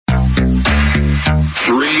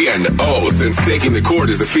and 0 since taking the court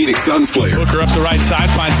as a Phoenix Suns player. Booker up the right side,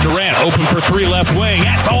 finds Durant. Open for three left wing.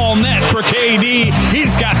 That's all net for KD.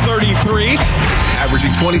 He's got 33.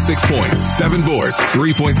 Averaging 26 points, 7 boards,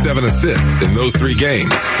 3.7 assists in those 3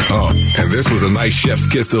 games. Oh, and this was a nice chef's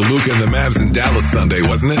kiss to Luka and the Mavs in Dallas Sunday,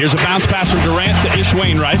 wasn't it? Here's a bounce pass from Durant to Ish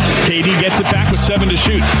Wainwright. KD gets it back with 7 to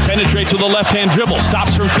shoot. Penetrates with a left-hand dribble.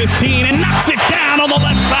 Stops from 15 and knocks it down on the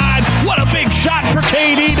left side. What a big shot for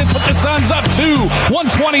KD to put the Suns up 2.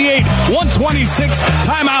 128-126.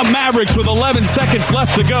 Timeout Mavericks with 11 seconds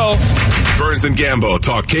left to go. Burns and Gambo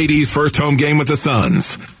talk KD's first home game with the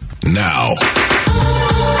Suns. Now.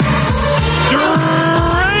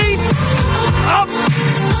 Straight up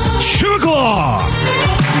Chuglaw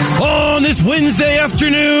on this Wednesday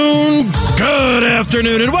afternoon. Good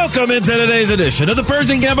afternoon and welcome into today's edition of the Burns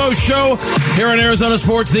and Gambo Show here on Arizona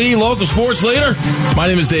Sports, the local sports leader. My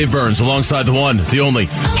name is Dave Burns, alongside the one, the only,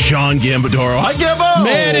 John Gambadoro. Hi, Gambo!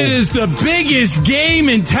 Man, it is the biggest game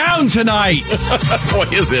in town tonight. Boy,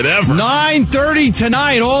 is it ever. 9:30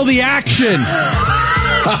 tonight, all the action.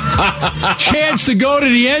 Chance to go to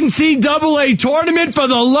the NCAA tournament for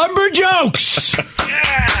the Lumberjokes.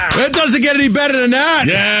 Yeah. It doesn't get any better than that.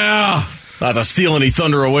 Yeah. Not to steal any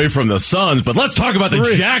thunder away from the Suns, but let's talk about the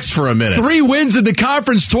Jacks for a minute. 3 wins in the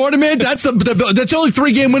conference tournament. That's the only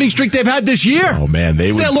 3-game winning streak they've had this year. Oh, man.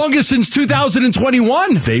 It's their longest since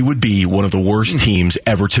 2021. They would be one of the worst teams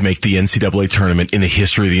ever to make the NCAA tournament in the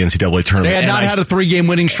history of the NCAA tournament. They had not had a 3-game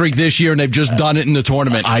winning streak this year, and they've just done it in the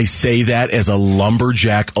tournament. I say that as a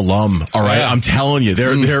Lumberjack alum, all right? Yeah. I'm telling you,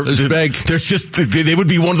 they're big. There's just, they would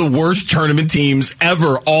be one of the worst tournament teams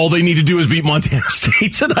ever. All they need to do is beat Montana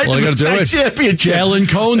State tonight. Well, they got to do it. Championship. Jalen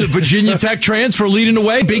Cone, the Virginia Tech transfer, leading the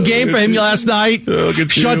way. Big game for him last night.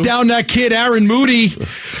 Shut down that kid, Aaron Moody.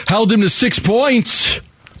 Held him to 6 points.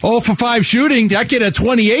 0 for 5 shooting. That kid had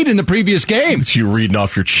 28 in the previous game. It's you reading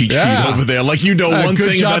off your cheat sheet over there. Like you know one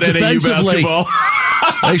thing about NAU basketball.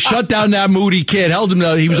 They shut down that Moody kid. Held him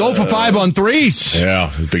to, he was 0 for 5 on threes.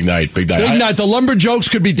 Yeah, big night. Big night. The Lumberjokes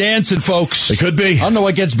could be dancing, folks. They could be. I don't know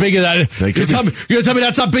what gets bigger than that. You're going to tell me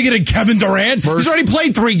that's not bigger than Kevin Durant? He's already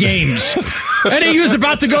played 3 games. NAU's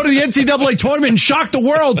about to go to the NCAA tournament and shock the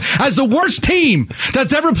world as the worst team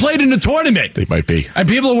that's ever played in the tournament. They might be. And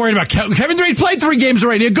people are worried about Kevin Durant played 3 games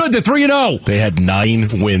already. They're good. They're 3-0. They had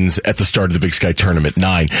 9 wins at the start of the Big Sky tournament.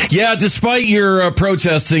 9. Yeah, despite your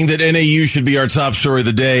protesting that NAU should be our top story of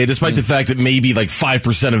the day, despite the fact that maybe like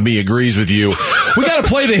 5% of me agrees with you, we got to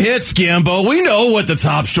play the hits, Gambo. We know what the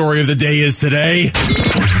top story of the day is today.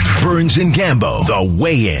 Burns and Gambo, the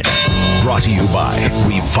weigh-in. Brought to you by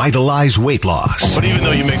Revitalize Weight Loss. But even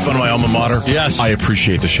though you make fun of my alma mater, yes, I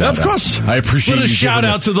appreciate the shout-out. Of course. I appreciate a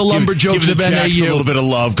shout-out to the Lumberjokes of NAU. Give the a little bit of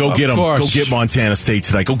love. Go get them. Go get Montana State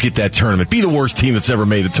tonight. Go get that tournament. Be the worst team that's ever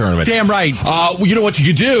made the tournament. Damn right. You know what you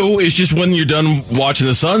could do is just when you're done watching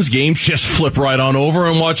the Suns games, just flip right on over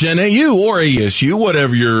and watch NAU or ASU,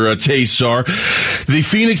 whatever your tastes are. The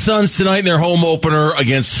Phoenix Suns tonight in their home opener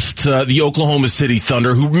against the Oklahoma City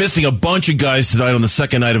Thunder, who are missing a bunch of guys tonight on the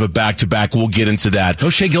second night of a back-to-back. We'll get into that.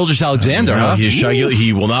 Oh, Shai Gilgeous-Alexander, huh?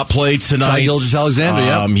 He will not play tonight. Shai Gilgeous-Alexander,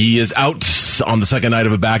 yeah. He is out on the second night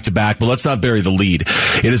of a back-to-back, but let's not bury the lead.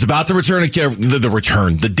 It is about the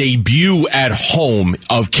the debut at home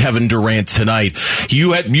of Kevin Durant tonight.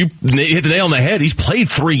 You hit the nail on the head. He's played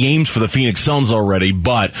 3 games for the Phoenix Suns already,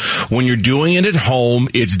 but when you're doing it at home,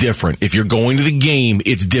 it's different. If you're going to the game,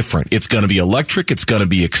 it's different. It's going to be electric. It's going to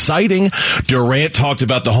be exciting. Durant talked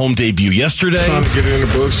about the home debut yesterday. Trying to get it in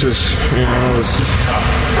the books is,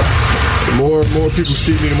 the more people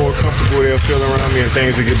see me, the more comfortable they'll feel around me and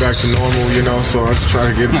things will get back to normal, so I just try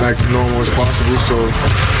to get back to normal as possible. So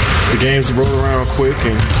the games roll around quick,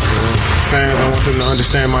 and fans, I want them to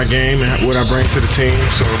understand my game and what I bring to the team.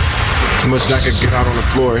 So as much as I can get out on the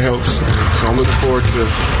floor, it helps. So I'm looking forward to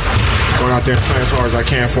going out there and playing as hard as I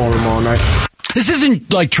can for them all night. This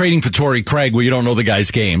isn't like trading for Torrey Craig where you don't know the guy's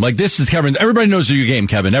game. Like, this is Kevin. Everybody knows your game,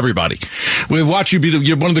 Kevin. Everybody. We've watched you be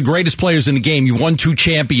you're one of the greatest players in the game. You've won 2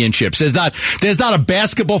 championships. There's not a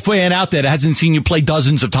basketball fan out there that hasn't seen you play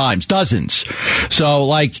dozens of times. Dozens. So,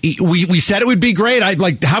 like, we said it would be great.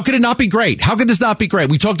 How could it not be great? How could this not be great?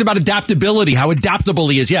 We talked about adaptability, how adaptable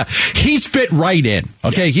he is. Yeah. He's fit right in.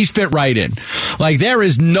 Okay. Yeah. He's fit right in. Like, there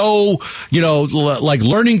is no, like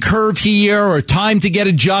learning curve here or time to get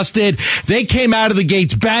adjusted. They came out of the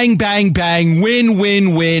gates, bang, bang, bang, win,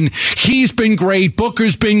 win, win. He's been great.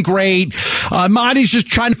 Booker's been great. Monty's just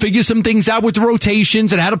trying to figure some things out with the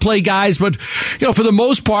rotations and how to play guys. But, for the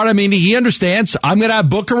most part, he understands. I'm going to have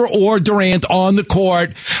Booker or Durant on the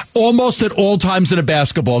court. almost at all times in a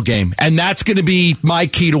basketball game. And that's going to be my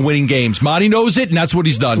key to winning games. Monty knows it, and that's what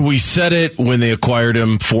he's done. We said it when they acquired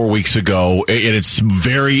him 4 weeks ago, and it's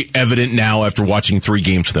very evident now after watching 3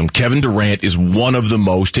 games with him. Kevin Durant is one of the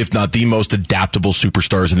most, if not the most adaptable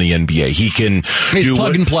superstars in the NBA. He's do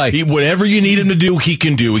plug and play. Whatever you need him to do, he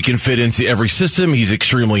can do. He can fit into every system. He's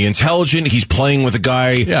extremely intelligent. He's playing with a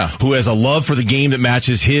guy who has a love for the game that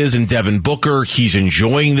matches his and Devin Booker. He's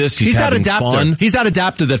enjoying this. He's having fun. He's that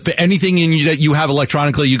adapter that for anything that you have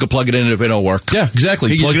electronically, you can plug it in if it'll work. Yeah,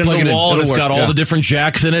 exactly. Plug it into the wall, and it's got all the different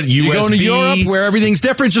jacks in it. You go to Europe where everything's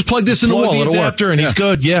different, just plug this in the wall. It'll work. And he's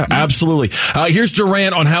good. Yeah, absolutely. Here's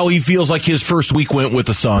Durant on how he feels like his first week went with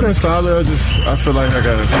the Suns. It's solid. I feel like I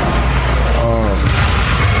got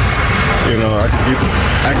I could get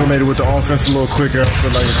acclimated with the offense a little quicker. I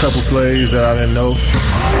feel like a couple plays that I didn't know.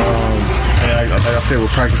 And like I said,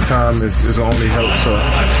 with practice time is only help. So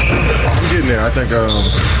I'm getting there. I think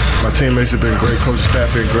my teammates have been great. Coach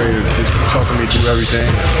staff been great. Just talking me through everything.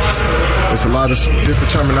 It's a lot of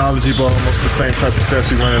different terminology, but almost the same type of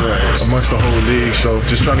sets we run amongst the whole league. So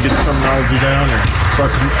just trying to get the terminology down and so I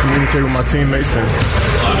can communicate with my teammates, and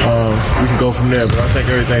we can go from there. But I think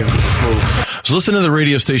everything's smooth. I was listening to the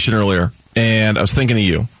radio station earlier, and I was thinking of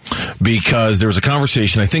you because there was a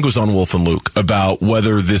conversation, I think it was on Wolf and Luke, about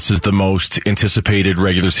whether this is the most anticipated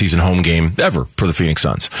regular season home game ever for the Phoenix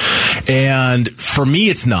Suns. And for me,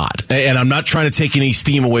 it's not. And I'm not trying to take any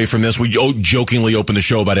steam away from this. We jokingly opened the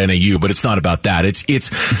show about NAU, but it's not about that.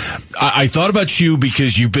 I thought about you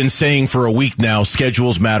because you've been saying for a week now,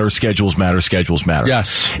 schedules matter, schedules matter, schedules matter.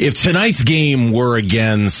 Yes. If tonight's game were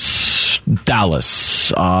against Dallas,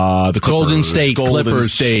 the Clippers, Golden State,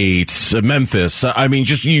 Clippers, Memphis. I mean,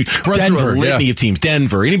 just you run Denver, through a litany of teams.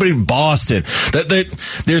 Denver, anybody in Boston.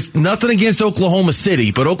 There's nothing against Oklahoma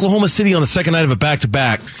City, but Oklahoma City on the second night of a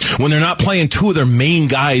back-to-back, when they're not playing 2 of their main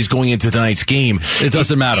guys going into tonight's game, it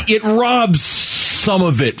doesn't matter. It robs some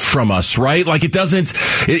of it from us, right? Like it doesn't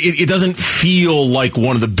feel like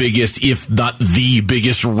one of the biggest, if not the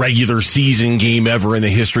biggest, regular season game ever in the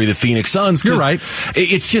history of the Phoenix Suns. You're right.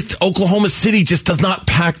 It's just Oklahoma City just does not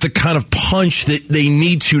pack the kind of punch that they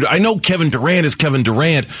need to. I know Kevin Durant is Kevin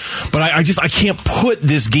Durant, but I can't put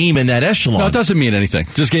this game in that echelon. No, it doesn't mean anything.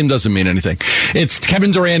 This game doesn't mean anything. It's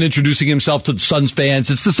Kevin Durant introducing himself to the Suns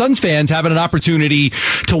fans. It's the Suns fans having an opportunity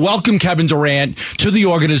to welcome Kevin Durant to the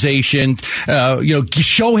organization.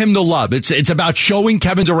 Show him the love. It's about showing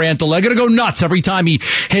Kevin Durant the love. They're going to go nuts every time he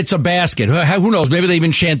hits a basket. Who knows? Maybe they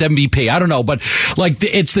even chant MVP. I don't know. But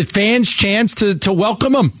it's the fans' chance to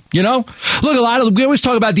welcome him. Look, we always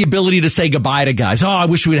talk about the ability to say goodbye to guys. Oh, I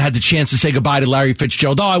wish we'd had the chance to say goodbye to Larry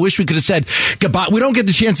Fitzgerald. Oh, I wish we could have said goodbye. We don't get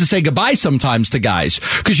the chance to say goodbye sometimes to guys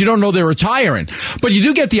because you don't know they're retiring. But you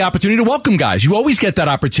do get the opportunity to welcome guys. You always get that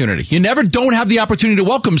opportunity. You never don't have the opportunity to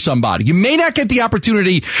welcome somebody. You may not get the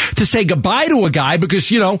opportunity to say goodbye to a guy because,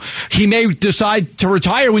 he may decide to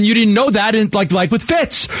retire when you didn't know that, and like with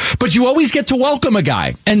Fitz. But you always get to welcome a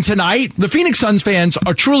guy. And tonight, the Phoenix Suns fans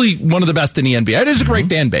are truly one of the best in the NBA. It is a great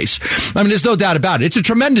fan base. I mean, there's no doubt about it. It's a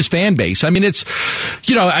tremendous fan base. I mean, it's,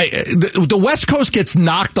 the West Coast gets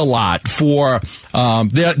knocked a lot for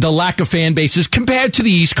the lack of fan bases compared to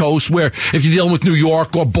the East Coast, where if you're dealing with New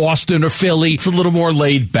York or Boston or Philly, it's a little more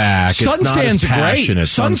laid back. Suns fans are great.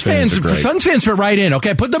 Suns fans fit right in.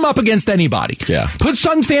 Okay, put them up against anybody. Yeah, put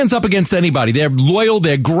Suns fans up against anybody. They're loyal.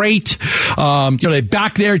 They're great. They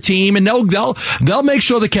back their team, and they'll make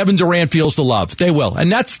sure that Kevin Durant feels the love. They will,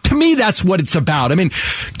 and to me, that's what it's about. I mean,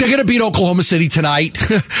 they're going to beat Oklahoma City tonight,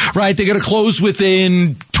 right? They're going to close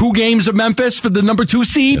within 2 games of Memphis for the number 2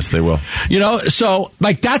 seed. Yes, they will. So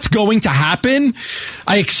that's going to happen.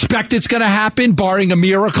 I expect it's going to happen, barring a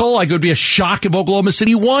miracle. It would be a shock if Oklahoma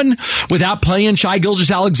City won without playing Shai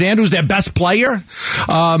Gilgeous-Alexander, who's their best player.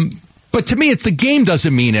 But to me, it's the game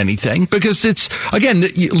doesn't mean anything because it's, again,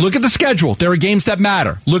 look at the schedule. There are games that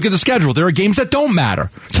matter. Look at the schedule. There are games that don't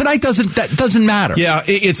matter. Tonight doesn't matter. Yeah,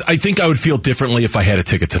 I think I would feel differently if I had a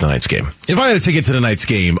ticket to tonight's game. If I had a ticket to tonight's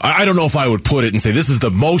game, I don't know if I would put it and say this is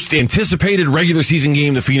the most anticipated regular season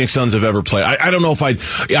game the Phoenix Suns have ever played. I don't know if I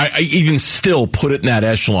even still put it in that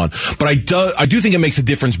echelon. But I do think it makes a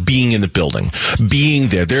difference being in the building, being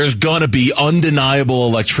there. There's going to be undeniable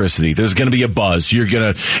electricity. There's going to be a buzz.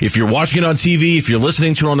 If you're watching it on TV, if you're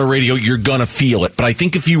listening to it on the radio, you're going to feel it. But I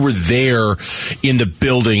think if you were there in the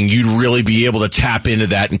building, you'd really be able to tap into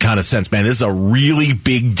that and kind of sense, man, this is a really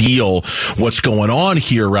big deal what's going on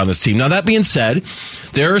here around this team. Now, that being said,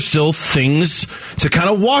 there are still things to kind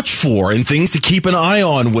of watch for and things to keep an eye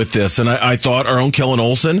on with this. And I thought our own Kellen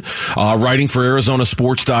Olson, writing for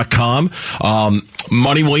ArizonaSports.com,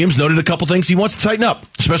 Monty Williams noted a couple things he wants to tighten up,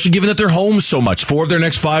 especially given that they're home so much. 4 of their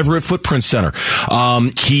next 5 are at Footprint Center.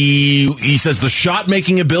 He says the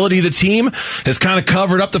shot-making ability of the team has kind of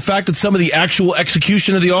covered up the fact that some of the actual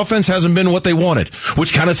execution of the offense hasn't been what they wanted,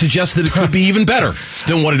 which kind of suggests that it could be even better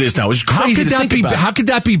than what it is now. It's crazy to think about. How could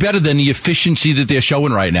that be better than the efficiency that they're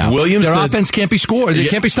showing right now? Williams Their said, offense can't be scored. It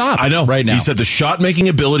can't be stopped. I know. Right now. He said the shot-making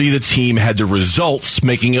ability of the team had the results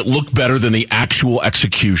making it look better than the actual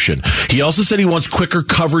execution. He also said he wants quicker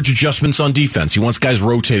coverage adjustments on defense. He wants guys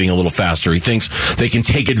rotating a little faster. He thinks they can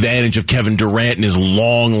take advantage of Kevin Durant and his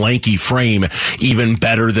long, lanky frame even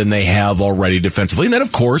better than they have already defensively. And then,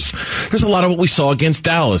 of course, there's a lot of what we saw against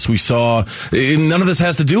Dallas. We saw, none of this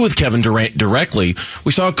has to do with Kevin Durant directly.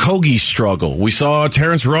 We saw Kogi struggle. We saw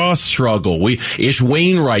Terrence Ross struggle. Ish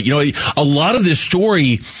Wainwright. A lot of this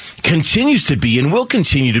story continues to be and will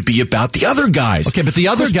continue to be about the other guys. Okay, but the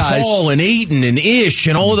other Chris guys, Paul and Ayton and Ish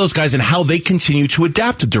and all of those guys, and how they continue to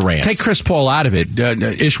adapt to Durant. Take Chris Paul out of it.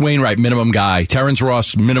 Ish Wainwright, minimum guy. Terrence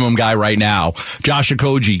Ross, minimum guy right now. Josh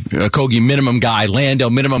Okogie, minimum guy. Landale,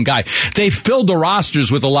 minimum guy. They filled the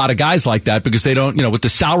rosters with a lot of guys like that because they don't, with the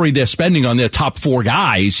salary they're spending on their top 4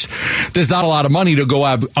 guys, there's not a lot of money to go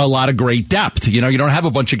have a lot of great depth. You don't have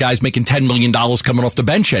a bunch of guys making $10 million coming off the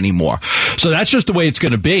bench anymore. So that's just the way it's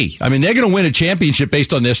going to be. I mean, they're going to win a championship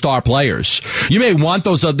based on their star players. You may want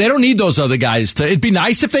those. They don't need those other guys. It'd be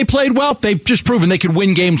nice if they played well. They've just proven they could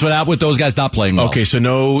win games with those guys not playing well. Okay, so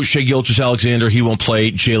no Shai Gilgeous-Alexander. He won't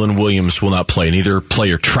play. Jalen Williams will not play. Neither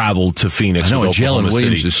player traveled to Phoenix. I know, Jalen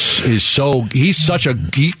Williams he's such a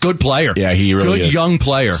good player. Yeah, he really is. Good young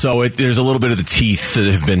player. So there's a little bit of the teeth that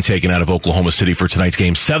have been taken out of Oklahoma City for tonight's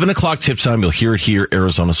game. 7 o'clock tip time. You'll hear it here,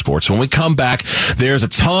 Arizona Sports. When we come back, there's a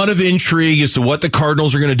ton of intrigue as to what the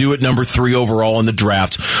Cardinals are going to do at number 3 overall in the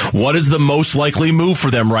draft. What is the most likely move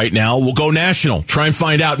for them right now? We'll go national. Try and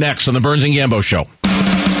find out next on the Burns and Gambo Show.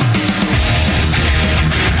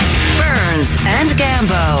 Burns and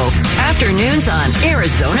Gambo. Afternoons on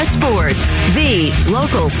Arizona Sports, the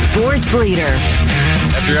local sports leader.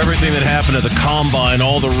 After everything that happened at the Combine,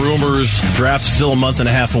 all the rumors, the draft's still a month and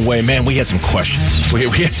a half away. Man, we had some questions. We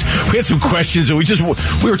had some questions, and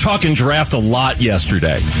we were talking draft a lot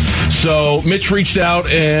yesterday. So Mitch reached out,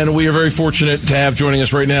 and we are very fortunate to have joining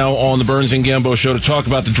us right now on the Burns and Gambo Show to talk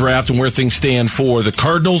about the draft and where things stand for the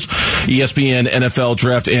Cardinals. ESPN NFL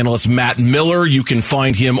draft analyst Matt Miller. You can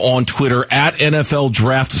find him on Twitter at NFL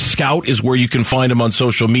Draft Scout is where you can find him on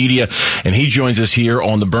social media, and he joins us here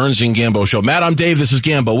on the Burns and Gambo Show. Matt, I'm Dave. This is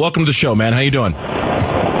Gambo. Welcome to the show, man. How you doing?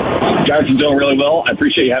 Guys, I'm doing really well. I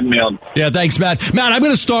appreciate you having me on. Yeah, thanks, Matt. Matt, I'm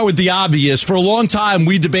going to start with the obvious. For a long time,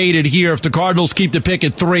 we debated here if the Cardinals keep the pick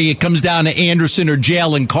at 3, it comes down to Anderson or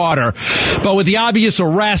Jalen Carter. But with the obvious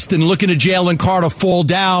arrest and looking at Jalen Carter fall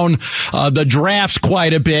down the drafts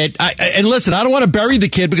quite a bit, and listen, I don't want to bury the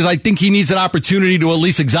kid because I think he needs an opportunity to at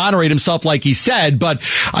least exonerate himself like he said, but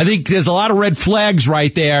I think there's a lot of red flags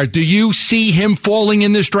right there. Do you see him falling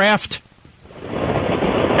in this draft?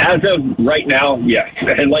 As of right now, yes.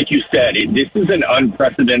 And like you said, this is an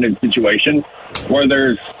unprecedented situation where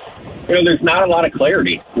there's not a lot of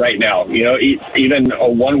clarity right now. Even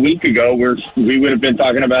 1 week ago, we would have been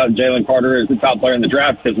talking about Jalen Carter as the top player in the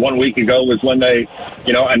draft because 1 week ago was when they,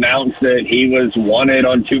 announced that he was wanted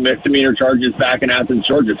on 2 misdemeanor charges back in Athens,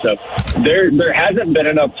 Georgia. So there hasn't been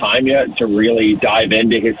enough time yet to really dive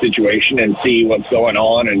into his situation and see what's going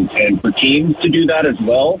on, and for teams to do that as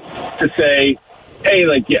well, to say, hey,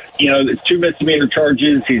 there's 2 misdemeanor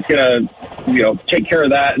charges. He's going to, take care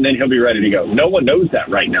of that, and then he'll be ready to go. No one knows that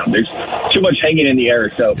right now. There's too much hanging in the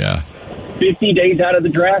air. So 50 days out of the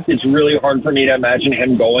draft, it's really hard for me to imagine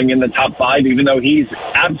him going in the top 5, even though he's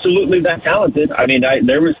absolutely that talented. I mean,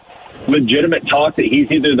 there was legitimate talk that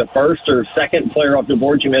he's either the first or second player off the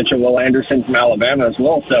board. You mentioned Will Anderson from Alabama as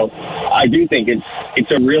well. So I do think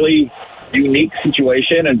it's a really unique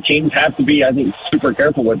situation, and teams have to be, I think, super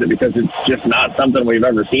careful with it because it's just not something we've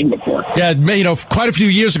ever seen before. Yeah, quite a few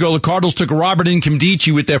years ago, the Cardinals took Robert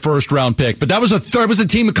Nkemdiche with their first-round pick, but that was a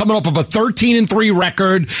team coming off of a 13-3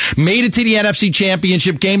 record, made it to the NFC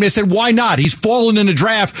Championship game. They said, why not? He's fallen in the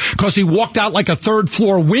draft because he walked out like a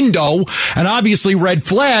third-floor window, and obviously red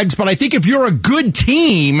flags. But I think if you're a good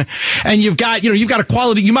team and you've got a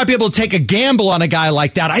quality, you might be able to take a gamble on a guy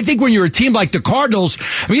like that. I think when you're a team like the Cardinals,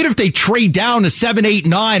 even if they trade down to 7, 8,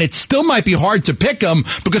 9, it still might be hard to pick them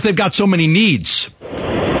because they've got so many needs.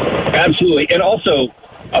 Absolutely. And also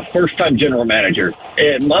a first-time general manager.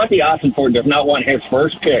 Monty Ossenfort does not want his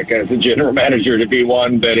first pick as a general manager to be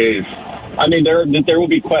one that is, there will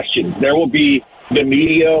be questions. There will be the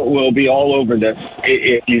media will be all over this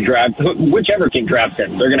if you draft, whichever team drafts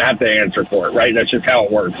him, they're going to have to answer for it, right? That's just how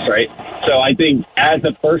it works, right? So I think as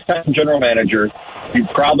a first-time general manager, you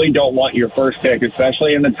probably don't want your first pick,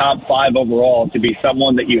 especially in the top 5 overall, to be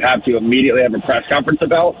someone that you have to immediately have a press conference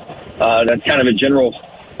about. That's kind of a general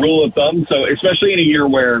rule of thumb. So especially in a year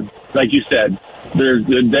where, like you said,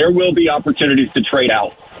 there will be opportunities to trade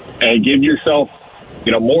out and give yourself,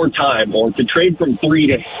 more time, or to trade from 3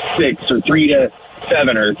 to 6 or 3 to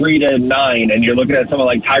 7 or 3 to 9, and you're looking at someone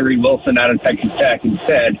like Tyree Wilson out of Texas Tech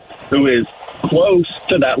instead, who is close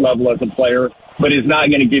to that level as a player, but is not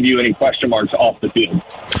going to give you any question marks off the field.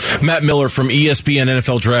 Matt Miller from ESPN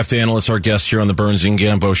NFL Draft Analyst, our guest here on the Burns and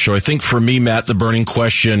Gambo Show. I think for me, Matt, the burning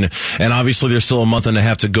question, and obviously there's still a month and a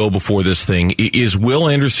half to go before this thing, is Will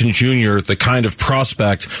Anderson Jr. the kind of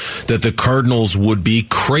prospect that the Cardinals would be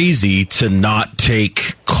crazy to not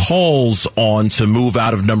take calls on to move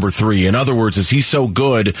out of number 3? In other words, is he so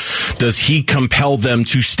good, does he compel them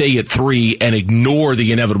to stay at 3 and ignore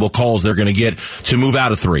the inevitable calls they're going to get to move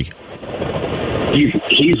out of 3?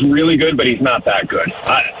 He's really good, but he's not that good.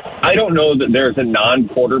 I don't know that there's a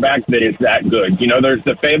non-quarterback that is that good. There's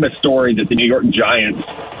the famous story that the New York Giants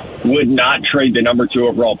would not trade the number 2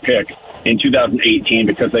 overall pick in 2018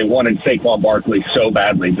 because they wanted Saquon Barkley so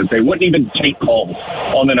badly that they wouldn't even take calls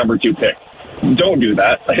on the number 2 pick. Don't do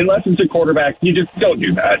that. Unless it's a quarterback, you just don't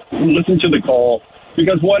do that. Listen to the call.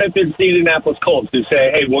 Because what if it's the Indianapolis Colts who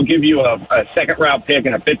say, hey, we'll give you a second-round pick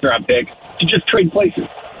and a fifth-round pick to just trade places?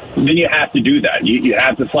 Then you have to do that. You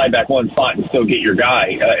have to slide back one spot and still get your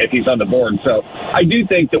guy if he's on the board. So I do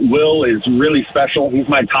think that Will is really special. He's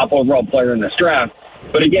my top overall player in this draft.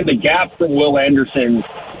 But again, the gap from Will Anderson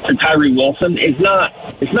to Tyree Wilson is not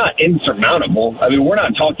insurmountable. I mean, we're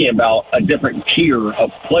not talking about a different tier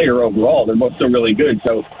of player overall. They're both still really good.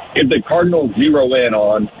 So if the Cardinals zero in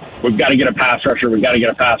on, we've got to get a pass rusher,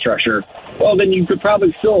 well, then you could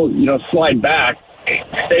probably still, slide back,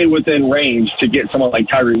 stay within range to get someone like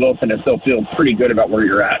Tyree Wilson and still feel pretty good about where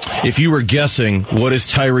you're at. If you were guessing, what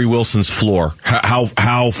is Tyree Wilson's floor?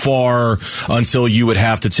 How far until you would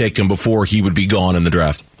have to take him before he would be gone in the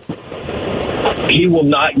draft? He will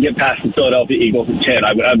not get past the Philadelphia Eagles at 10.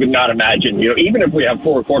 I would not imagine. Even if we have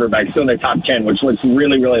 4 quarterbacks still in the top 10, which looks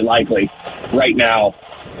really, really likely right now,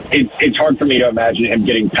 it's hard for me to imagine him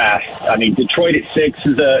getting past. I mean, Detroit at 6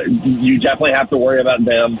 you definitely have to worry about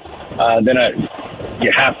them.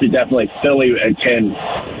 You have to definitely Philly at 10,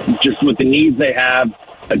 just with the needs they have,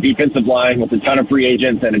 a defensive line with a ton of free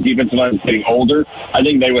agents and a defensive line that's getting older. I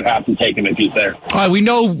think they would have to take him if he's there. All right, we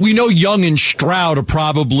know Young and Stroud are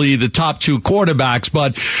probably the top 2 quarterbacks,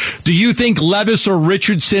 but do you think Levis or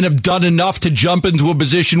Richardson have done enough to jump into a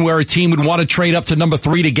position where a team would want to trade up to number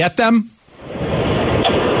 3 to get them?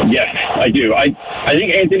 Yes, I do. I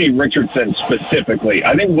think Anthony Richardson specifically.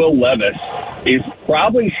 I think Will Levis is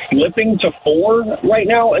probably slipping to 4 right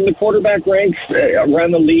now in the quarterback ranks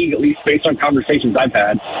around the league, at least based on conversations I've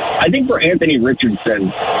had. I think for Anthony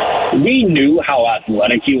Richardson, we knew how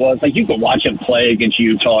athletic he was. Like, you could watch him play against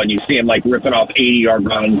Utah and you see him like ripping off 80-yard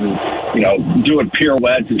runs and, doing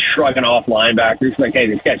pirouettes and shrugging off linebackers. Like, hey,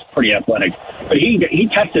 this guy's pretty athletic. But he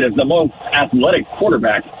tested as the most athletic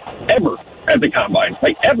quarterback ever at the combine,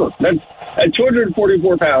 ever. That's at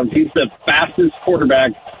 244 pounds. He's the fastest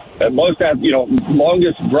quarterback,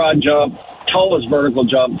 longest broad jump, tallest vertical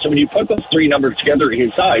jump. So when you put those 3 numbers together at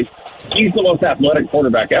his size, he's the most athletic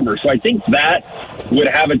quarterback ever. So I think that would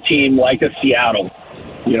have a team like a Seattle,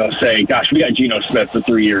 say, gosh, we got Geno Smith for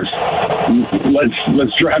 3 years.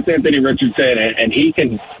 Let's draft Anthony Richardson, and he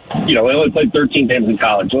can, he only played 13 games in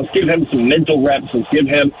college. Let's give him some mental reps. Let's give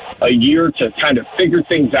him a year to kind of figure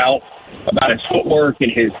things out about his footwork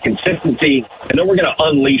and his consistency, and then we're going to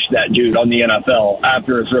unleash that dude on the NFL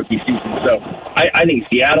after his rookie season. So I think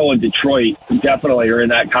Seattle and Detroit definitely are in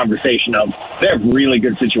that conversation of they have really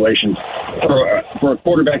good situations. For a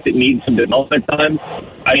quarterback that needs some development time,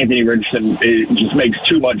 Anthony Richardson, it just makes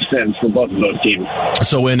too much sense for both of those teams.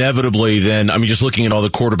 So inevitably then, just looking at all the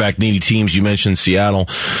quarterback needy teams, you mentioned Seattle,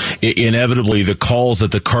 inevitably the calls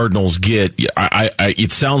that the Cardinals get,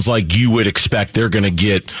 it sounds like you would expect they're going to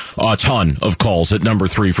get a ton of calls at number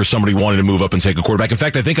 3 for somebody wanting to move up and take a quarterback. In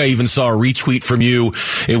fact, I think I even saw a retweet from you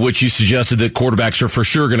in which you suggested that quarterbacks are for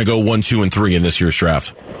sure going to go 1, 2, and 3 in this year's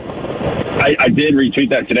draft. I did retweet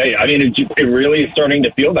that today. It really is starting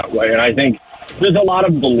to feel that way, and I think there's a lot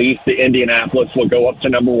of belief that Indianapolis will go up to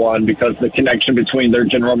number 1 because the connection between their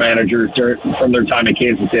general managers from their time in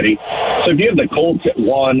Kansas City. So if you have the Colts at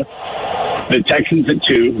 1, the Texans at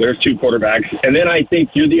 2. There's 2 quarterbacks. And then I think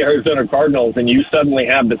you're the Arizona Cardinals, and you suddenly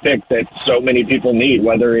have the pick that so many people need,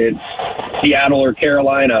 whether it's Seattle or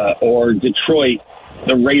Carolina or Detroit,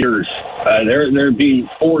 the Raiders. There'd be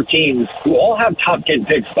 4 teams who all have top 10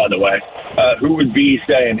 picks, by the way, who would be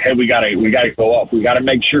saying, hey, we gotta go up. We got to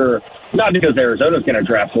make sure, not because Arizona's going to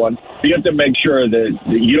draft one, but you have to make sure that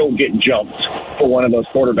you don't get jumped for one of those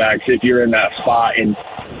quarterbacks if you're in that spot. And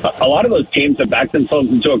a lot of those teams have backed themselves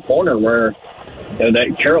into a corner where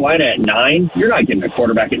that Carolina at 9, you're not getting a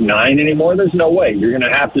quarterback at 9 anymore. There's no way. You're going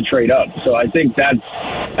to have to trade up. So I think that's,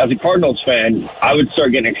 as a Cardinals fan, I would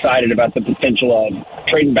start getting excited about the potential of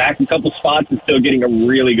trading back a couple spots and still getting a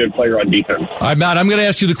really good player on defense. All right, Matt, I'm going to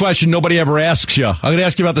ask you the question nobody ever asks you. I'm going to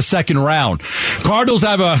ask you about the second round. Cardinals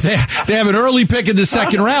have they have an early pick in the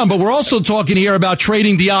second round, but we're also talking here about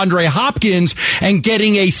trading DeAndre Hopkins and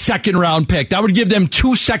getting a second-round pick. That would give them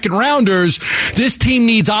 2 second-rounders. This team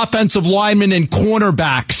needs offensive linemen and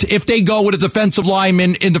cornerbacks. If they go with a defensive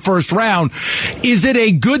lineman in the first round, is it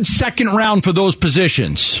a good second round for those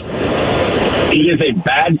positions? It is a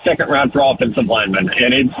bad second round for offensive linemen,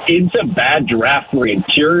 and it's a bad draft for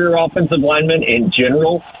interior offensive linemen in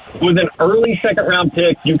general. With an early second round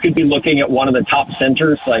pick, you could be looking at one of the top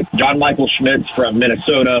centers like John Michael Schmitz from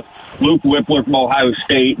Minnesota, Luke Whippler from Ohio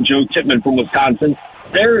State, Joe Tippmann from Wisconsin.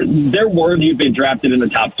 They're worthy of being drafted in the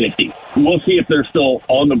top 50. We'll see if they're still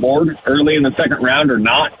on the board early in the second round or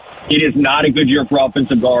not. It is not a good year for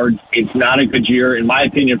offensive guards. It's not a good year, in my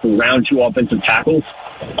opinion, for round 2 offensive tackles.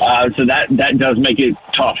 So that does make it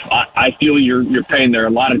tough. I feel your pain there. A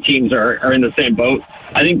lot of teams are in the same boat.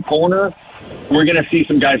 I think corner, we're going to see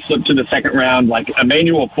some guys slip to the second round. Like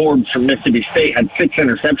Emmanuel Forbes from Mississippi State had 6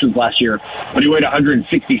 interceptions last year, but he weighed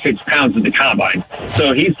 166 pounds at the combine.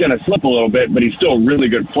 So he's going to slip a little bit, but he's still a really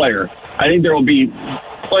good player. I think there will be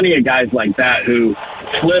plenty of guys like that who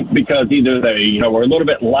slip because either they were a little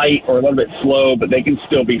bit light or a little bit slow, but they can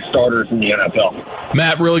still be starters in the NFL.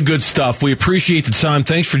 Matt, really good stuff. We appreciate the time.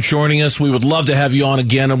 Thanks for joining us. We would love to have you on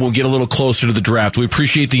again, and we'll get a little closer to the draft. We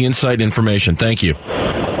appreciate the insight and information. Thank you.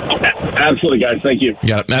 Absolutely, guys. Thank you.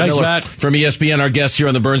 Got it. Thanks, Miller Matt. From ESPN, our guest here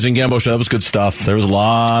on the Burns and Gambo Show. That was good stuff. There was a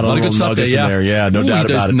lot of good stuff nuggets in there. Yeah, no doubt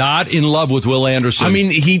about it. Not in love with Will Anderson. I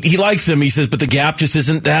mean, he likes him. He says, but the gap just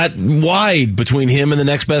isn't that wide between him and the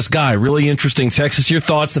next best guy. Really interesting. Text us your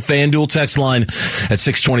thoughts. The FanDuel text line at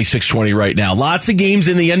 620 right now. Lots of games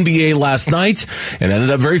in the NBA last night and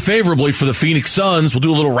ended up very favorably for the Phoenix Suns. We'll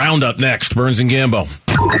do a little roundup next. Burns and Gambo.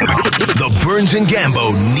 The Burns and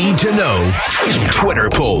Gambo Need to Know Twitter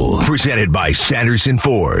poll presented by Sanderson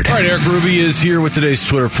Ford. All right, Eric Ruby is here with today's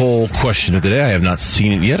Twitter poll question of the day. I have not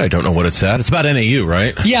seen it yet. I don't know what it's at. It's about NAU,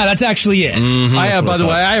 right? Yeah, that's actually it. Mm-hmm, I have, by the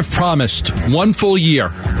way, I have promised one full year,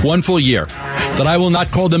 that I will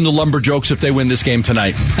not call them the Lumberjokes if they win this game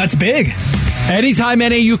tonight. That's big. Anytime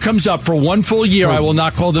NAU comes up for one full year, I will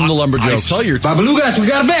not call them the Lumberjokes. I saw your Babalugas, we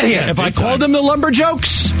got a bet here. If I call them the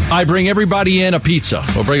Lumberjokes, I bring everybody in a pizza.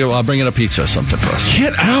 I'll bring in a pizza or something for us.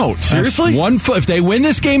 Get out. Seriously? If they win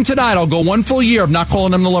this game tonight, I'll go one full year of not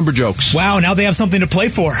calling them the Lumberjokes. Wow, now they have something to play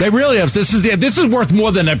for. They really have. This is worth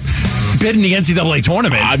more than a bid in the NCAA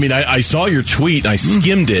tournament. I mean, I saw your tweet and I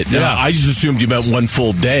skimmed it. Yeah. I just assumed you meant one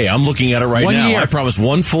full day. I'm looking at it right 1 now. year. I promise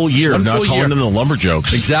one full year of not calling them the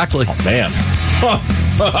Lumberjokes. Exactly. Oh, man.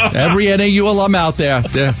 Every NAU alum out there.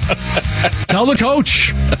 Tell the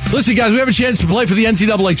coach. Listen, guys, we have a chance to play for the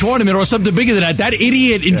NCAA tournament or something bigger than that. That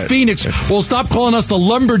idiot in Phoenix will stop calling us the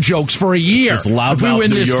Lumberjokes for a year. This loudmouth if we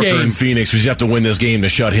win New this Yorker game. in Phoenix. We just have to win this game to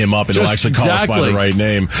shut him up, and he'll actually call us by the right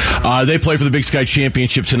name. They play for the Big Sky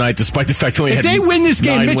Championship tonight, despite the fact that if they win this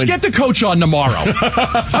game, Mitch, get the coach on tomorrow.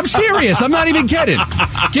 I'm serious. I'm not even kidding.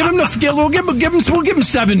 We'll give him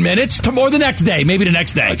 7 minutes or the next day, maybe the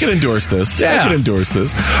next day. I can endorse this. Yeah. I can endorse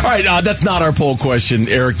this. All right, that's not our poll question.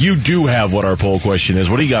 Eric, you do have what our poll question is.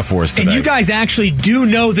 What do you got for us today? And you guys actually do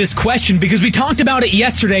know this question because we talked about it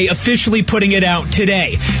yesterday, officially putting it out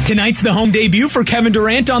today. Tonight's the home debut for Kevin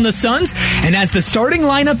Durant on the Suns, and as the starting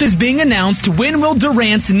lineup is being announced, when will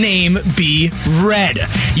Durant's name be read?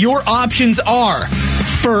 Your options are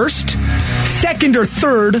first, second, or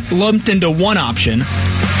third lumped into one option,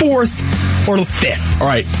 fourth, or fifth. All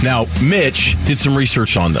right. Now, Mitch did some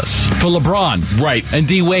research on this. For LeBron. Right. And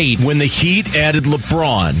D-Wade. When the Heat added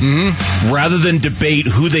LeBron, rather than debate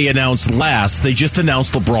who they announced last, they just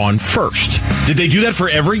announced LeBron first. Did they do that for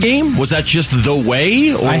every game? Was that just the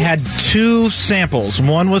way? Or? I had 2 samples.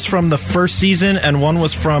 One was from the first season, and one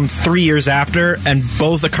was from 3 years after, and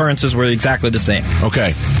both occurrences were exactly the same.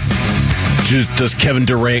 Okay. Does Kevin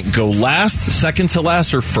Durant go last, second to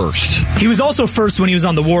last, or first? He was also first when he was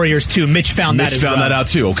on the Warriors, too. Mitch found that out,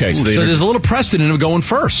 too. Okay. So there's a little precedent of going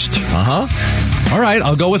first. Uh-huh. All right,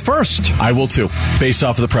 I'll go with first. I will, too, based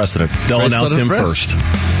off of the precedent. They'll announce him first.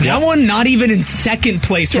 That one not even in second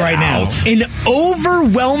place right now. In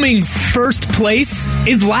overwhelming first place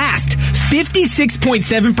is last.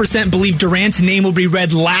 56.7% believe Durant's name will be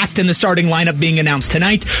read last in the starting lineup being announced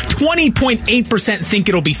tonight. 20.8% think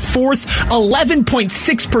it'll be fourth.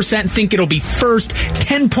 11.6% think it'll be first.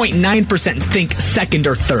 10.9% think second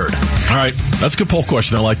or third. All right. That's a good poll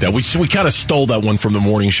question. I like that. We kind of stole that one from the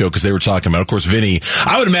morning show because they were talking about, of course, Vinny.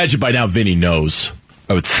 I would imagine by now Vinny knows.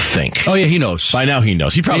 I would think. Oh, yeah, he knows. By now he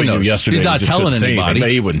knows. He probably knew yesterday. He's not telling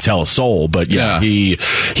anybody. He wouldn't tell a soul, but he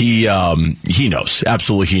knows.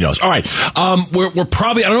 Absolutely he knows. All right. We're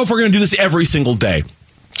probably, I don't know if we're going to do this every single day.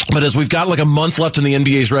 But as we've got like a month left in the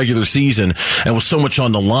NBA's regular season and with so much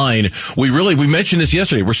on the line, we mentioned this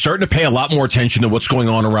yesterday. We're starting to pay a lot more attention to what's going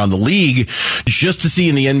on around the league just to see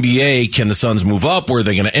in the NBA, can the Suns move up? Where are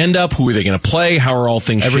they going to end up? Who are they going to play? How are all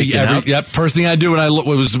things shaking out? Yep. First thing I do when I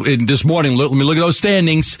was this morning, let me look at those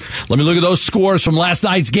standings. Let me look at those scores from last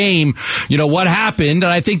night's game. You know, what happened? And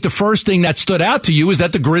I think the first thing that stood out to you is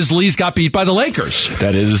that the Grizzlies got beat by the Lakers.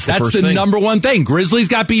 That's the number one thing. Grizzlies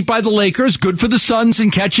got beat by the Lakers. Good for the Suns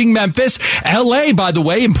and catching Memphis. LA, by the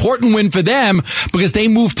way, important win for them because they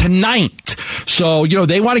moved to 9th. So,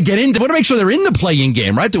 they want to get in. They want to make sure they're in the play-in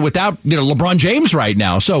game, right? They're without, LeBron James right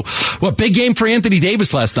now. So, big game for Anthony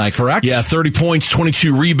Davis last night, correct? Yeah, 30 points,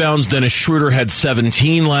 22 rebounds. Dennis Schroeder had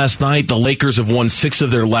 17 last night. The Lakers have won 6 of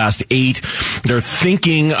their last 8. They're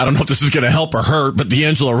thinking, I don't know if this is going to help or hurt, but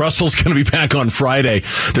D'Angelo Russell's going to be back on Friday.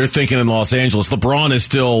 They're thinking in Los Angeles. LeBron is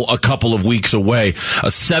still a couple of weeks away. A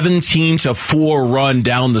 17-4 run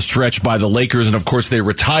down the stretch by the Lakers, and of course they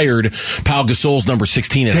retired Pau Gasol's number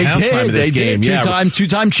 16 at halftime of this game.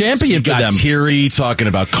 Two-time champion for them. Thierry talking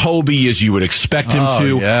about Kobe as you would expect him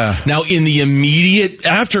to. Yeah. Now in the immediate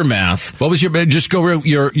aftermath, what was your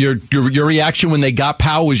reaction when they got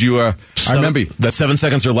Pau? I remember that 7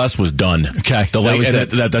 seconds or less was done. Okay,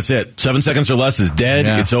 that's it. 7 seconds or less is dead.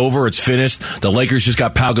 Yeah. It's over. It's finished. The Lakers just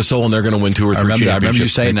got Pau Gasol, and they're going to win 2 or 3 championships. I remember you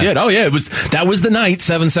saying that. Oh yeah, that was the night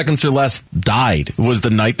 7 seconds or less died. It was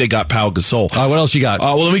the night they got Pau Gasol. What else you got?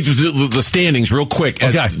 Let me do the standings real quick.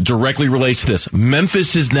 Okay. As directly relates to this.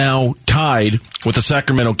 Memphis is now tied with the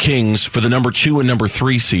Sacramento Kings for the number 2 and number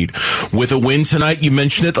 3 seed. With a win tonight, you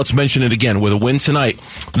mentioned it. Let's mention it again. With a win tonight,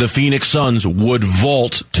 the Phoenix Suns would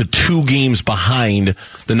vault to 2 games behind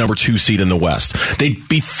the number 2 seed in the West. They'd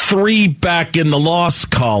be 3 back in the loss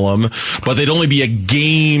column, but they'd only be a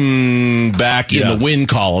game back in the win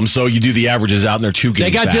column. So you do the averages out, and they're 2 games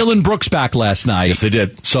They got back. Dylan Brooks back last night. Yes, they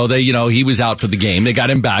did. So he was out for the game. They got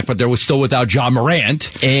him back, but they were still without Ja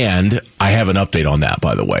Morant. And I have an update on that,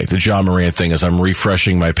 by the way. The Ja Morant thing, as I'm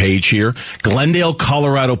refreshing my page here. Glendale,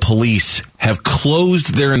 Colorado police have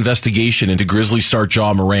closed their investigation into Grizzlies star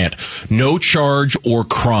Ja Morant. No charge or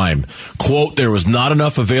crime. Quote, there was not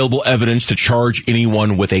enough available evidence to charge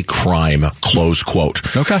anyone with a crime. Close quote.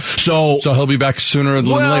 Okay. So he'll be back sooner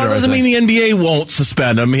than later. It doesn't mean the NBA won't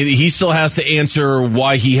suspend him. He still has to answer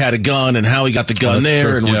why he had a gun and how he got the gun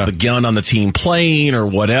there and was the gun on the team plane or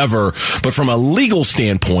whatever. But from a legal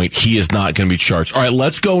standpoint, he is not going to be charged. All right,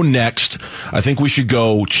 let's go next. I think we should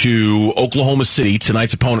go to Oklahoma City,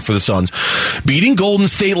 tonight's opponent for the Suns. Beating Golden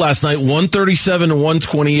State last night,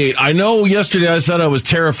 137-128. I know yesterday I said I was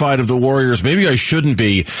terrified of the Warriors. Maybe I shouldn't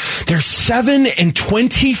be. They're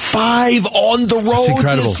 7-25 on the road. That's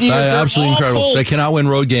incredible. This year. Absolutely awful. Incredible. They cannot win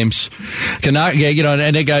road games. And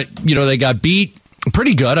they got beat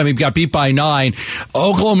pretty good. I mean, got beat by 9.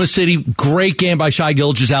 Oklahoma City, great game by Shai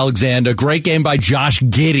Gilgeous-Alexander. Great game by Josh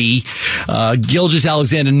Giddey.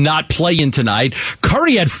 Gilgeous-Alexander not playing tonight.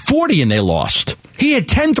 Curry had 40 and they lost. He had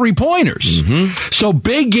 10 3-pointers. Mm-hmm. So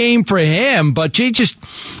big game for him, but that's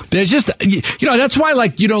why,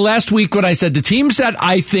 last week when I said the teams that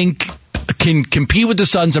I think can compete with the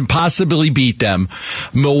Suns and possibly beat them,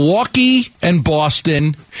 Milwaukee and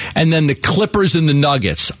Boston, and then the Clippers and the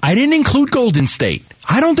Nuggets. I didn't include Golden State.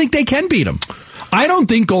 I don't think they can beat them. I don't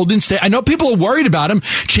think Golden State, I know people are worried about them,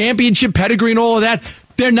 championship pedigree and all of that.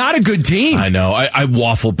 They're not a good team. I know. I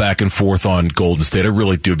waffle back and forth on Golden State. I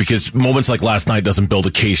really do, because moments like last night doesn't build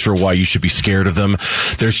a case for why you should be scared of them.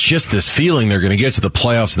 There's just this feeling they're going to get to the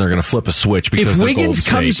playoffs and they're going to flip a switch because if Wiggins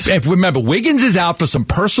remember, Wiggins is out for some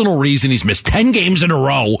personal reason. He's missed 10 games in a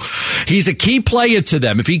row. He's a key player to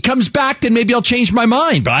them. If he comes back, then maybe I'll change my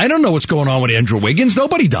mind. But I don't know what's going on with Andrew Wiggins.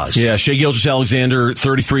 Nobody does. Yeah, Shai Gilgeous-Alexander,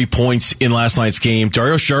 33 points in last night's game.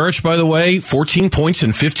 Dario Saric, by the way, 14 points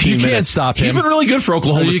in 15 minutes. You can't stop him. He's been really good for Oklahoma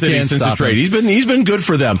Oklahoma City since the trade. He's been good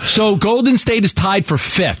for them. So Golden State is tied for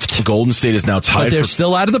 5th. Golden State is now tied. But they're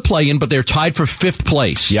still out of the play-in, but they're tied for 5th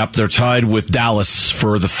place. Yep, they're tied with Dallas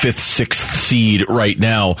for the 5th, 6th seed right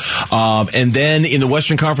now. And then in the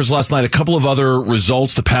Western Conference last night, a couple of other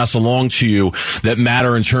results to pass along to you that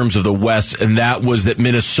matter in terms of the West, and that was that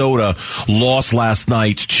Minnesota lost last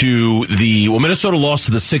night to Minnesota lost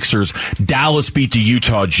to the Sixers. Dallas beat the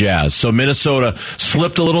Utah Jazz. So Minnesota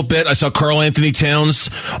slipped a little bit. I saw Karl Anthony Towns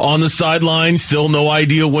on the sideline. Still no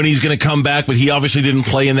idea when he's going to come back, but he obviously didn't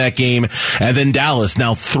play in that game. And then Dallas,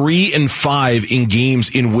 now 3-5 in games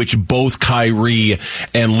in which both Kyrie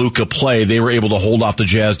and Luka play. They were able to hold off the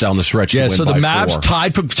Jazz down the stretch. Yeah, to win so the Mavs 4.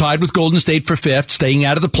 tied with Golden State for 5th, staying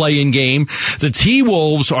out of the play-in game. The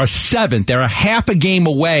T-Wolves are 7th. They're a half a game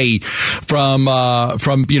away from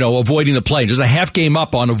avoiding the play-in. Just a half game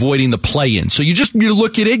up on avoiding the play-in. So you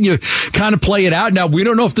look at it and you kind of play it out. Now, we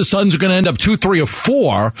don't know if the Suns are going to end up 2, 3, or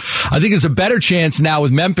 4. I think there's a better chance now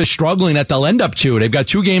with Memphis struggling that they'll end up 2. They've got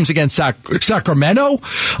 2 games against Sacramento.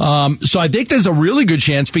 So I think there's a really good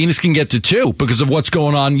chance Phoenix can get to 2 because of what's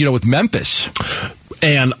going on, with Memphis.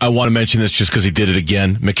 And I want to mention this just because he did it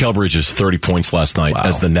again. Mikal Bridges, 30 points last night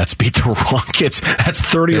as the Nets beat the Rockets. That's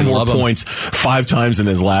 30 or more points 5 times in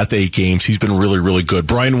his last 8 games. He's been really, really good.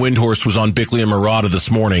 Brian Windhorst was on Bickley and Murata this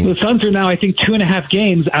morning. The Suns are now, I think, 2.5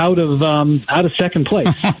 games out of second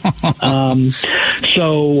place.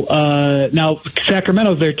 So now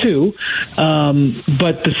Sacramento's there too.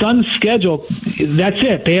 But the Suns' schedule, that's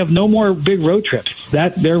it. They have no more big road trips.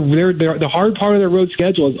 The hard part of their road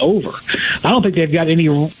schedule is over. I don't think they've got any.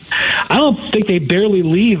 I don't think they barely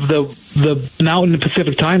leave the Mountain and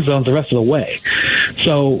Pacific time zones the rest of the way.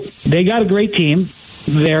 So they got a great team.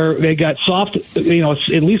 They got soft, at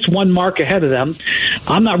least one mark ahead of them.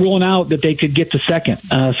 I'm not ruling out that they could get to second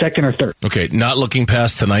or third. Okay, not looking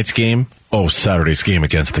past tonight's game. Oh, Saturday's game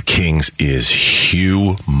against the Kings is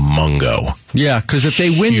humongo. Yeah, because if they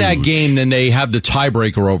win that game, then they have the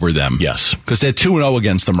tiebreaker over them. Yes. Because they're 2-0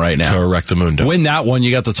 against them right now. Correctamundo. Win that one,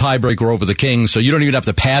 you got the tiebreaker over the Kings, so you don't even have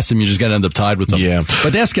to pass them. You're just going to end up tied with them. Yeah.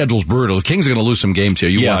 But their schedule's brutal. The Kings are going to lose some games here.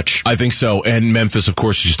 You watch. I think so. And Memphis, of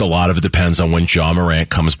course, just a lot of it depends on when Ja Morant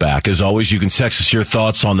comes back. As always, you can text us your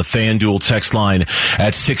thoughts on the FanDuel text line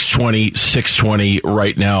at 620-620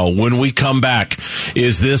 right now. When we come back,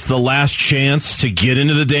 is this the last chance to get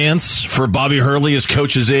into the dance for Bobby Hurley as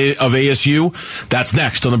coach of ASU? That's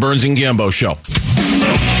next on the Burns and Gambo Show.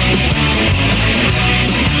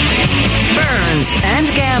 Burns and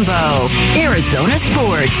Gambo, Arizona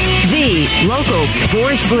Sports, the local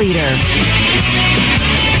sports leader.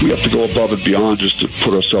 We have to go above and beyond just to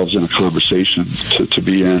put ourselves in a conversation to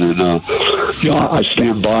be in. And, I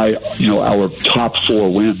stand by, our top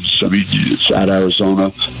 4 wins. I mean, it's at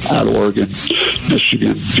Arizona, at Oregon,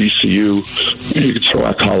 Michigan, VCU. You can throw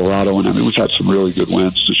out Colorado. And, we've had some really good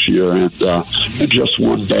wins this year and just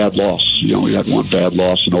one bad loss. We had one bad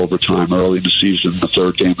loss in overtime early in the season, the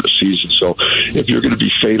 3rd game of the season. So if you're going to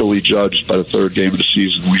be fatally judged by the 3rd game of the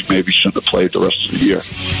season, we maybe shouldn't have played the rest of the year.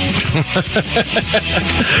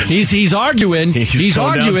 He's arguing. He's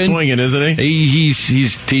arguing. Down swinging, isn't he?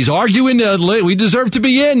 He's arguing. We deserve to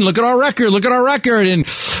be in. Look at our record. And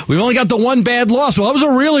we've only got the one bad loss. Well, that was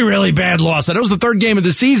a really, really bad loss. That was the 3rd game of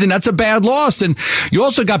the season. That's a bad loss. And you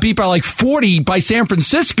also got beat by like 40 by San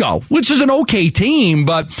Francisco, which is an okay team.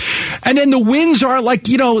 And then the wins are like,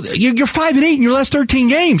 you're 5-8 in your last 13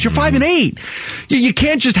 games. You're 5-8. You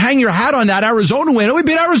can't just hang your hat on that Arizona win. We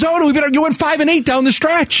beat Arizona. You went 5-8 down the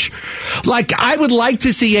stretch. Like, I would like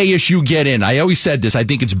to see ASU get in. I always said this. I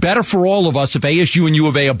think it's better for all of us if ASU and U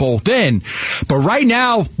of A are both in. But right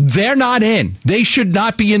now, they're not in. They should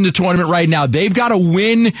not be in the tournament right now. They've got to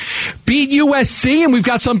win, beat USC, and we've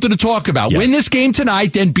got something to talk about. Yes. Win this game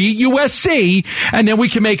tonight, then beat USC, and then we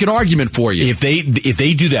can make an argument for you. If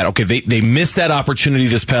they do that, okay, they missed that opportunity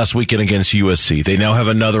this past weekend against USC. They now have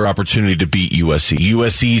another opportunity to beat USC.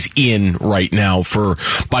 USC's in right now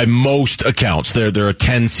by most accounts. They're a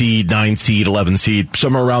 10 seed, 9 seed, 11 seed,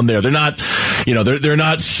 somewhere around there. They're not, they're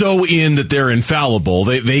not so in that they're infallible.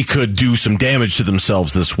 They could do some damage to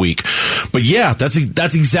themselves this week. But yeah, that's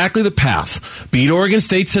exactly the path. Beat Oregon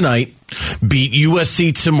State tonight. Beat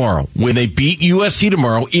USC tomorrow. When they beat USC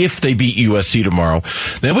tomorrow, if they beat USC tomorrow,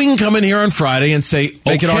 then we can come in here on Friday and say,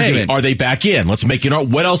 make an argument. Are they back in? Let's make it.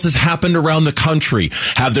 What else has happened around the country?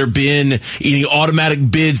 Have there been any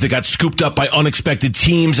automatic bids that got scooped up by unexpected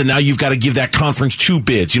teams, and now you've got to give that conference 2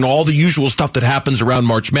 bids? All the usual stuff that happens around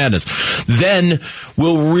March Madness. Then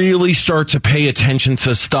we'll really start to pay attention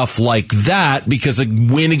to stuff like that, because a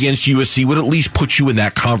win against USC would at least put you in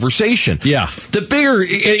that conversation. Yeah. The bigger,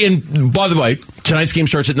 and by the way, tonight's game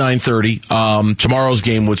starts at 9:30. Tomorrow's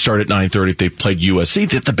game would start at 9:30 if they played USC.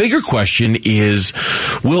 The bigger question is,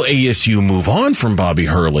 will ASU move on from Bobby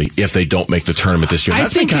Hurley if they don't make the tournament this year?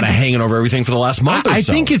 That's been kind of hanging over everything for the last month or so. I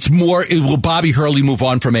think it's more, will Bobby Hurley move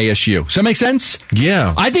on from ASU? Does that make sense?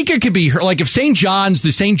 Yeah. I think it could be, like if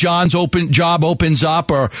the St. John's job opens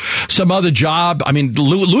up or some other job. I mean,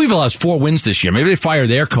 Louisville has 4 wins this year. Maybe they fire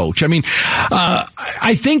their coach. I mean,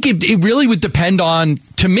 I think it really would depend on,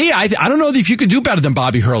 to me, I don't know if you could do better than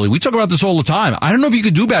Bobby Hurley. We talk about this all the time. I don't know if you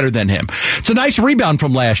could do better than him. It's a nice rebound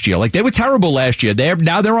from last year. Like, they were terrible last year.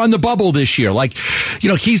 Now they're on the bubble this year. Like,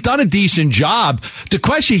 he's done a decent job. The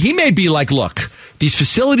question, he may be like, look, these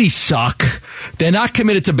facilities suck. They're not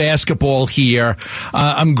committed to basketball here.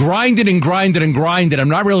 I'm grinding. I'm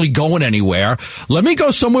not really going anywhere. Let me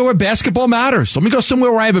go somewhere where basketball matters. Let me go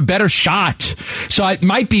somewhere where I have a better shot. So it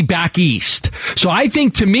might be back east. So I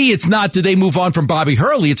think, to me, it's not, do they move on from Bobby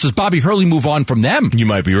Hurley? It's, does Bobby Hurley move on from them? You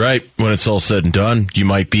might be right. When it's all said and done, he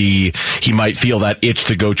might feel that itch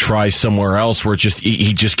to go try somewhere else where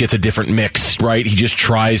he just gets a different mix, right? He just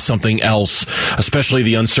tries something else, especially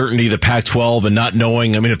the uncertainty, the Pac-12 and not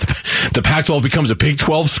knowing. I mean, if the Pac-12 becomes a Big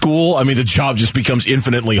 12 school, I mean, the job just becomes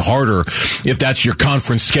infinitely harder if that's your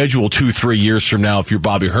conference schedule 2-3 years from now. If you're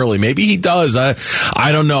Bobby Hurley, maybe he does.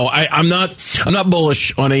 I don't know. I'm not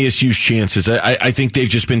bullish on ASU's chances. I think they've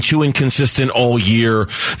just been too inconsistent all year.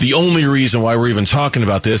 The only reason why we're even talking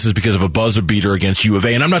about this is because of a buzzer beater against U of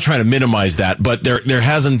A, and I'm not trying to minimize that, but there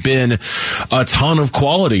hasn't been a ton of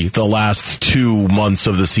quality the last 2 months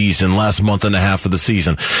of the season, last month and a half of the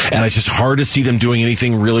season, and it's just hard to see them doing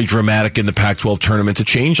anything really dramatic in the Pac-12 tournament to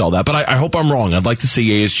change all that. But I hope I'm wrong. I'd like to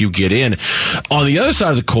see ASU get in. On the other side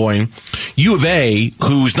of the coin, U of A,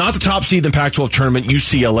 who's not the top seed in the Pac-12 tournament,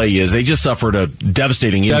 UCLA is. They just suffered a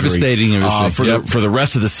devastating injury. For the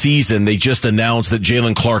rest of the season. They just announced that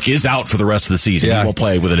Jalen Clark is out for the rest of the season. Yeah. He won't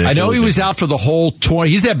play with an I know he was out for the whole tour.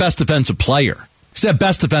 He's their best defensive player. He's their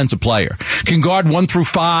best defensive player. Can guard 1 through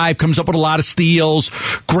 5, comes up with a lot of steals.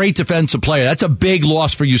 Great defensive player. That's a big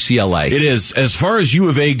loss for UCLA. It is. As far as U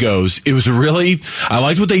of A goes, it was I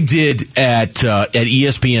liked what they did at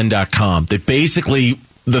ESPN.com. They basically,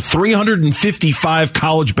 the 355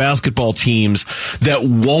 college basketball teams that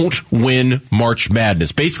won't win March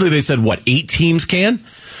Madness. Basically, they said, 8 teams can?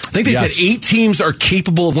 I think they said 8 teams are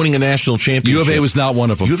capable of winning a national championship. U of A was not one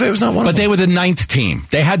of them. U of A was not one of them. But they were the 9th team.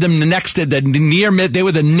 They had them they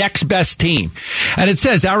were the next best team. And it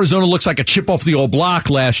says Arizona looks like a chip off the old block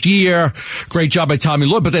last year. Great job by Tommy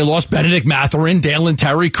Lloyd, but they lost Benedict Mathurin, Dalen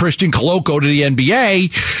Terry, Christian Coloco to the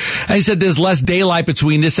NBA. And he said there's less daylight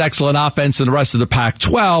between this excellent offense and the rest of the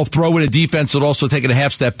Pac-12. Throw in a defense that also taken a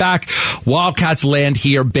half step back. Wildcats land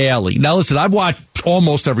here barely. Now listen, I've watched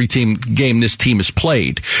almost every game this team has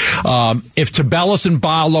played. If Tabellis and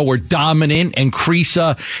Ballo are dominant and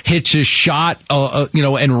Krisa hits his shot,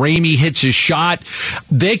 and Ramey hits his shot,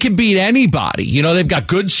 they can beat anybody. They've got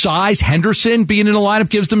good size. Henderson being in the lineup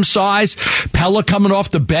gives them size. Pella coming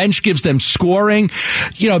off the bench gives them scoring.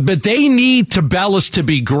 But they need Tabellis to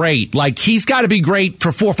be great. Like, he's got to be great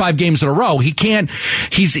for 4 or 5 games in a row. He can't.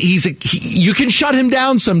 You can shut him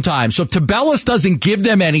down sometimes. So if Tabellis doesn't give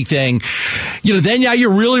them anything, then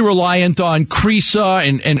you're really reliant on Krisa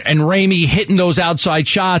and Ramey hitting those outside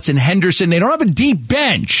shots, and Henderson. They don't have a deep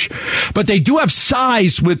bench, but they do have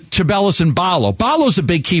size with Tabellis and Ballo. Ballo's a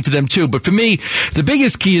big key for them too, but for me, the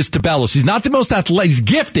biggest key is Tabellis. He's not the most athletic. He's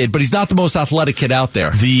gifted, but he's not the most athletic kid out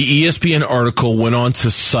there. The ESPN article went on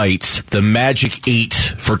to cite the Magic 8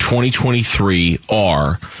 for 2023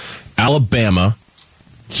 are Alabama,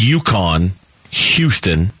 UConn,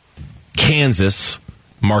 Houston, Kansas,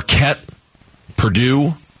 Marquette,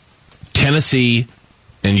 Purdue, Tennessee,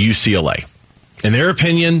 and UCLA. In their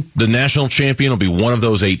opinion, the national champion will be one of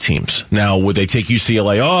those 8 teams. Now, would they take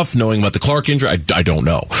UCLA off, knowing about the Clark injury? I don't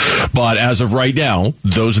know. But as of right now,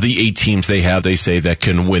 those are the 8 teams they have, they say, that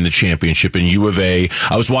can win the championship. In U of A,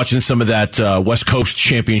 I was watching some of that West Coast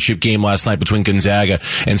championship game last night between Gonzaga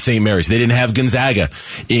and St. Mary's. They didn't have Gonzaga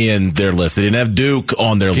in their list. They didn't have Duke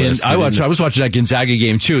on their list. I was watching that Gonzaga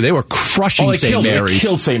game, too. They were crushing St. Mary's. They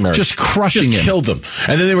killed St. Mary's. Just crushing him. Killed them.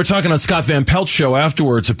 And then they were talking on Scott Van Pelt's show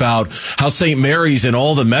afterwards about how St. Mary's and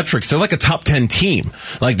all the metrics, they're like a top 10 team.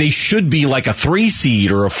 Like, they should be like a 3 seed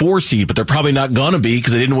or a 4 seed, but they're probably not going to be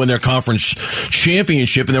because they didn't win their conference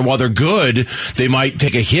championship. And then while they're good, they might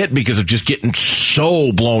take a hit because of just getting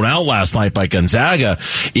so blown out last night by Gonzaga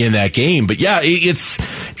in that game. But yeah, it's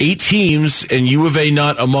 8 teams and U of A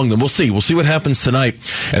not among them. We'll see. We'll see what happens tonight.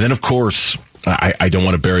 And then, of course, I don't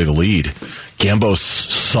want to bury the lead. Gambo's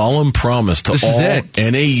solemn promise to all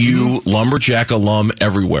NAU Lumberjack alum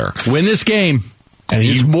everywhere. Win this game. And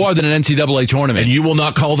it's more than an NCAA tournament. And you will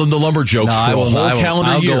not call them the Lumberjokes for a whole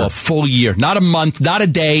calendar year. I'll go a full year. Not a month, not a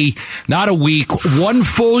day, not a week. 1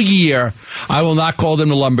 full year, I will not call them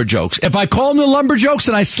the Lumberjokes. If I call them the Lumberjokes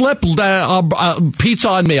and I slip, pizza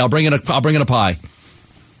on me. I'll bring in a pie.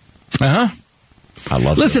 Uh-huh. I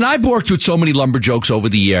love Listen, I've worked with so many Lumberjokes over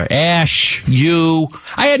the year. Ash, you.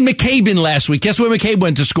 I had McCabe in last week. Guess where McCabe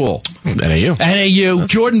went to school? NAU. NAU.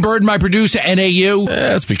 Jordan Bird, my producer, NAU.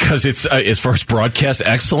 That's because it's as far as broadcast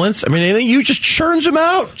excellence. I mean, NAU just churns them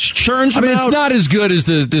out. It's not as good as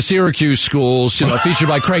the Syracuse schools, featured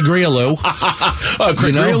by Craig Grialou.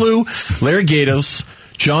 Craig Grialou, Larry Gatos,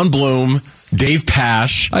 John Bloom, Dave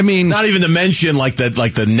Pash. I mean, not even to mention like the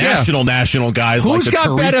national guys. Who's like the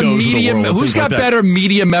got better media? Who's got better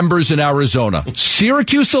media members in Arizona?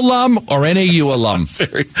 Syracuse alum or NAU alum?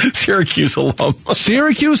 Syracuse alum.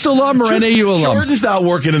 Syracuse alum or NAU alum? Jordan's not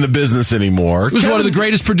working in the business anymore. He was one of the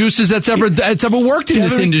greatest producers that's ever worked in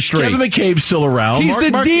this industry. Kevin McCabe's still around. He's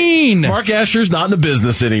the dean. Mark Asher's not in the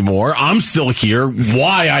business anymore. I'm still here.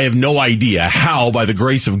 Why? I have no idea. How? By the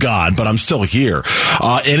grace of God, but I'm still here.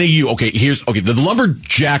 NAU. Okay, the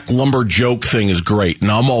lumberjoke thing is great, and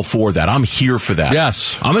I'm all for that. I'm here for that.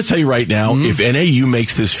 Yes. I'm going to tell you right now, if NAU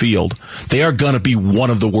makes this field, they are going to be one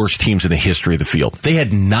of the worst teams in the history of the field. They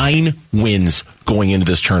had 9 wins going into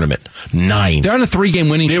this tournament. 9. They're on a 3-game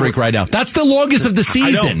winning streak right now. That's the longest of the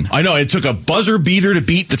season. I know. It took a buzzer beater to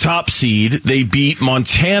beat the top seed. They beat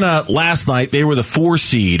Montana last night. They were the 4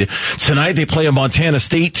 seed. Tonight they play a Montana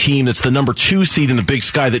State team that's the number 2 seed in the Big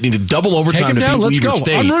Sky that needed double overtime to beat Weber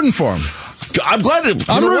State. I'm rooting for them. I'm glad.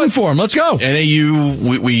 I'm rooting for him. Let's go.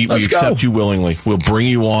 NAU, we accept you willingly. We'll bring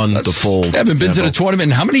you on the fold. I haven't been to the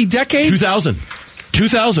tournament in how many decades? 2000.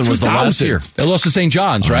 2000 was the last year. They lost to St.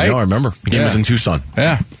 John's, right? I remember. The game was in Tucson.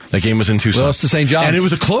 Yeah. That game was in Tucson. They lost to St. John's. And it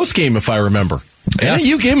was a close game, if I remember. Yes.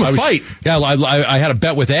 NAU gave him a fight. Yeah, I had a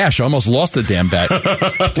bet with Ash. I almost lost the damn bet.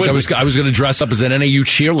 I was going to dress up as an NAU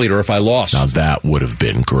cheerleader if I lost. Now that would have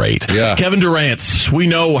been great. Yeah. Kevin Durant, we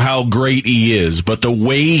know how great he is, but the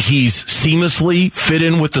way he's seamlessly fit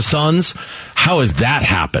in with the Suns, how has that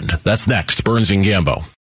happened? That's next. Burns and Gambo.